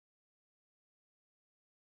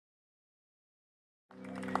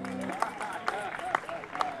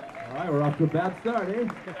right, we're off to a bad start, eh?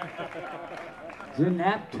 Is it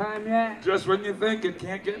nap time yet? Just when you think it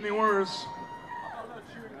can't get any worse.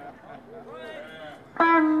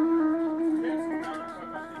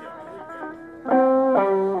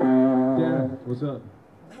 Yeah, what's up?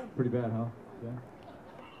 Pretty bad, huh? Yeah.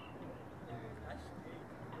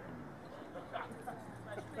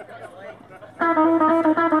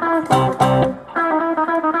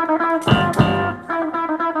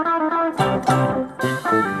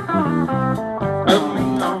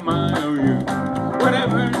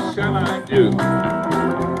 Whatever shall I do?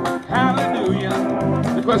 Hallelujah.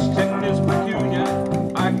 The question is peculiar.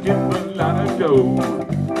 I give a lot of dough.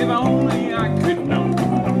 If only I could know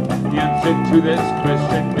the answer to this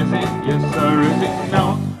question. Is it yes or is it no?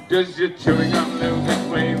 Does your chewing gum lose its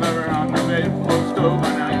flavor on the bedpost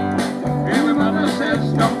overnight? Everybody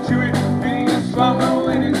says don't chew it, do you swallow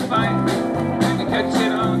it in spite? When you catch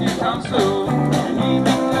it on your tonsil, you leave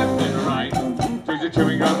it left and right. Does your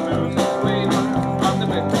chewing gum lose its flavor on the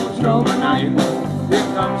bedpost overnight? Here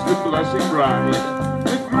comes the blushing bride,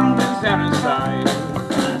 the groom is satisfied.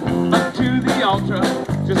 Up to the altar,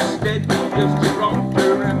 just steady, just a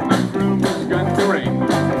rotor, and my groom is got the ring.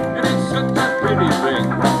 And it's such a pretty thing.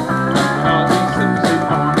 All he sips it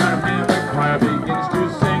on her hand, the choir begins to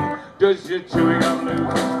sing. Does your chewing gum lose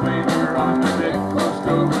its flavor on the bedpost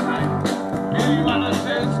overnight? Anyone that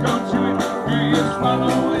says don't chew it, do you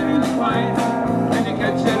swallow it in spite? Then you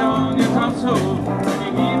catch it on your tonsil, and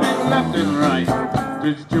you heave it left and right.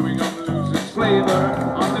 Does your chewing gum lose its flavor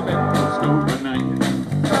on the bedpost overnight?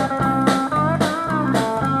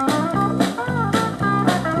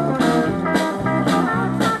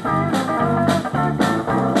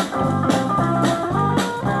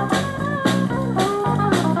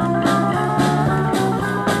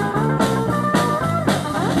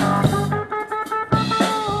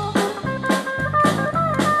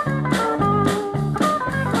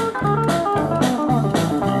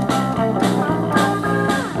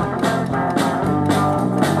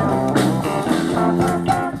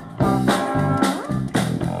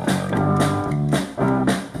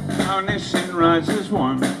 Rises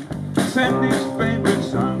one, send his favorite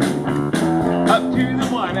son up to the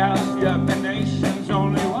White House. Yeah, the nation's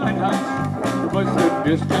only White House was the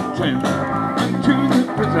distant tent. And to the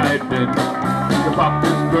president, the pop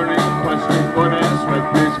is burning, question what else with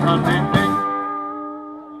this condemning.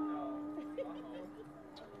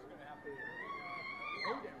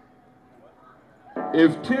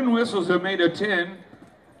 If tin whistles are made of tin,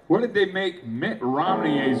 what did they make Mitt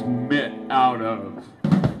Romney's mitt out of?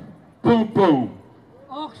 Boom, boom.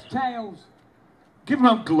 Oxtails. Give him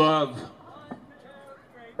a glove.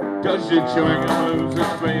 Does your chewing gum lose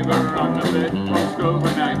its flavor on the bedpost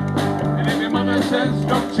overnight? And if your mother says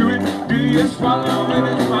don't chew it, do you swallow it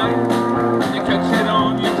in spite? And you catch it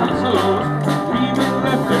on your tonsils, leave it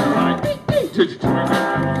left and right. Does your chewing gum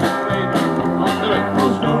lose its flavor on the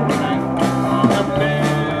bedpost overnight? On the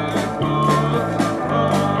bedpost overnight.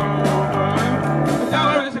 A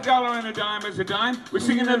dollar is a dollar and a dime is a dime. We're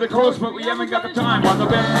singing to the chorus, but we haven't got the time. On the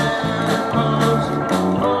bedpost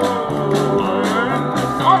overnight.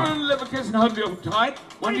 Darling, live a kiss and hug you tight.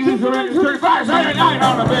 1, 2, 3, 35, 39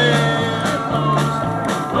 on the bedpost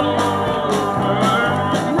overnight.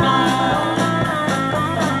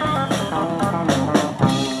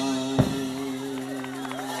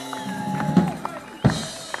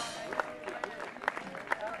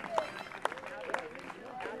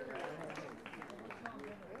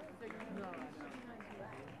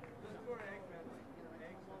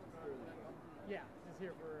 Yeah, it's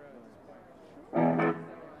here for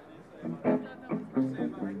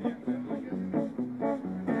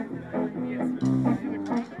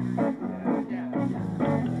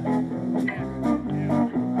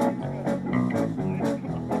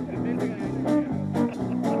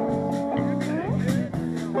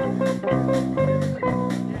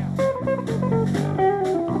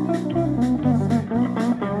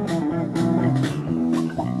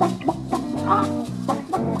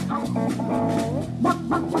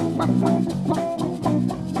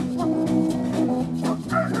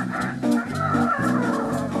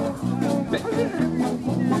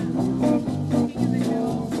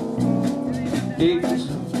eggs.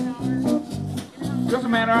 Doesn't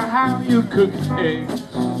matter how you cook eggs.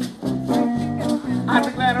 I'd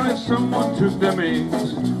be gladder if someone took them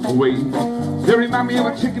eggs away. They remind me of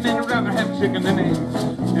a chicken and I'd rather have chicken than eggs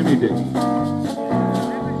any day.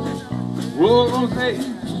 Whoa, those eggs.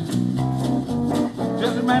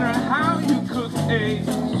 Doesn't matter how you cook eggs.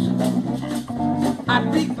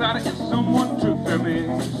 I'd be glad if someone took them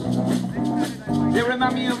eggs. They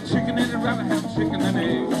remind me of chicken and I'd rather have chicken than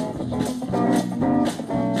eggs.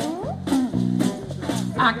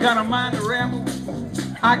 got a mind to ramble.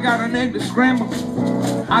 I got an egg to scramble.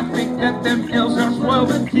 I think that them hills are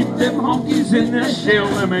swell and keep them honkies in their shell.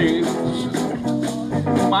 Them eggs.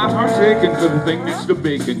 My heart's aching for the thing next to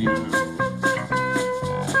bacon, you know.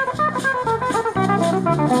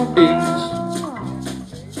 Eggs.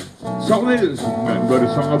 That's all it is. Nothing but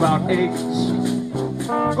a song about eggs.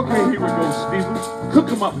 Okay, here we go, Stephen. Cook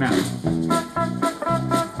them up now.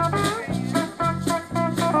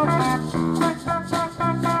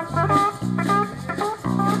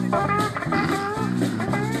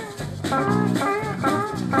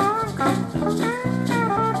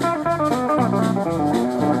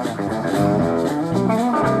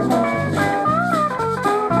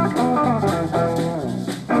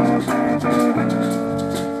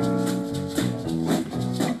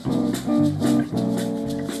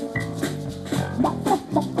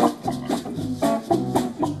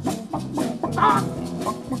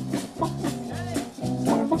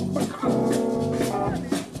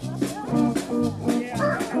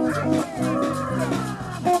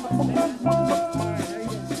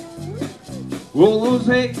 Well, those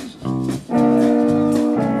eggs, doesn't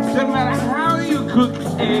matter how you cook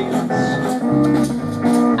eggs,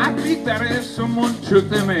 I think that if someone took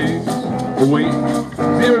them eggs away,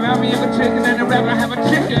 they remind me of a chicken and I'd rather have a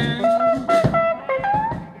chicken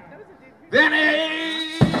than eggs.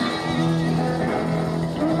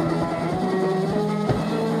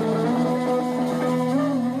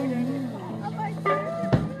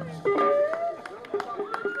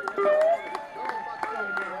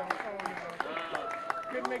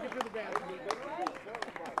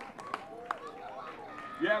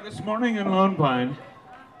 Yeah, this morning in Lone Pine,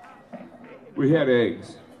 we had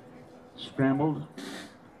eggs scrambled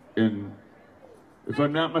in, if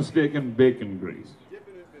I'm not mistaken, bacon grease.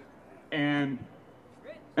 And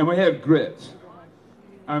we had grits.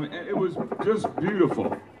 It was just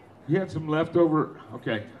beautiful. He had some leftover,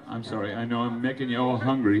 okay, I'm sorry, I know I'm making you all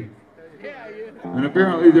hungry. And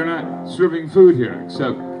apparently they're not serving food here,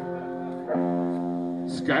 except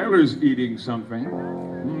Skylar's eating something.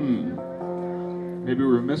 Maybe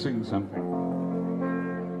we're missing something.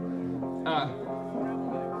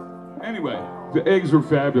 Anyway, the eggs were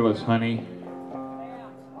fabulous, honey.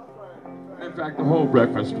 In fact, the whole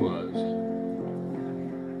breakfast was.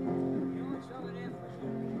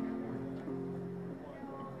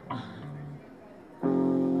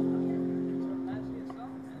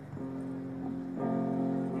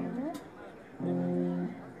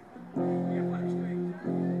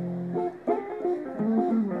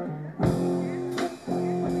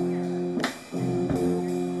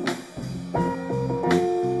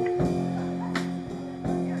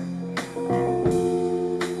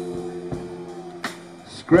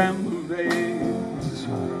 Scrambled eggs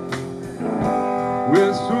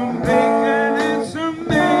with some bacon and some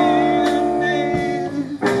mayonnaise.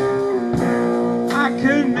 I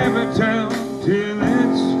can never tell till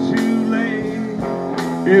it's too late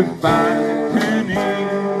if I can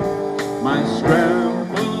eat my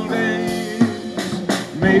scrambled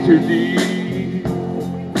eggs. Major D,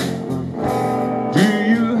 do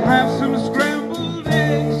you have some scrambled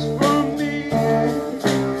eggs for me?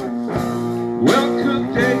 Well,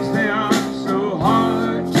 eggs, they are so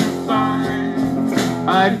hard to find.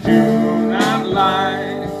 I do not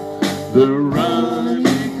like the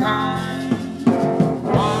runny kind.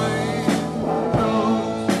 Why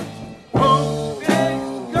those poached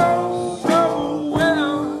eggs go so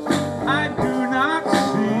well, I do not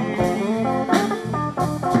see.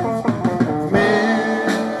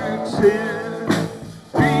 Mix it,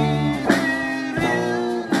 beat it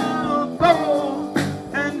in a bowl,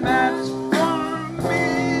 and that's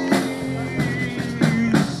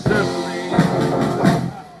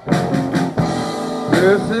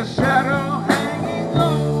there's a shadow hanging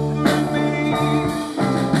over me.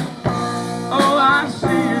 Oh, I see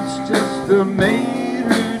it's just the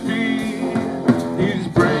maitre d'. He's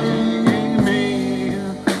bringing me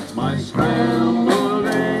my scrambled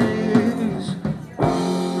eggs.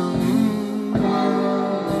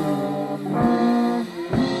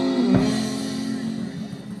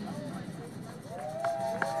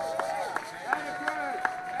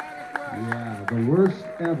 Yeah, the worst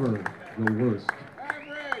ever, the worst.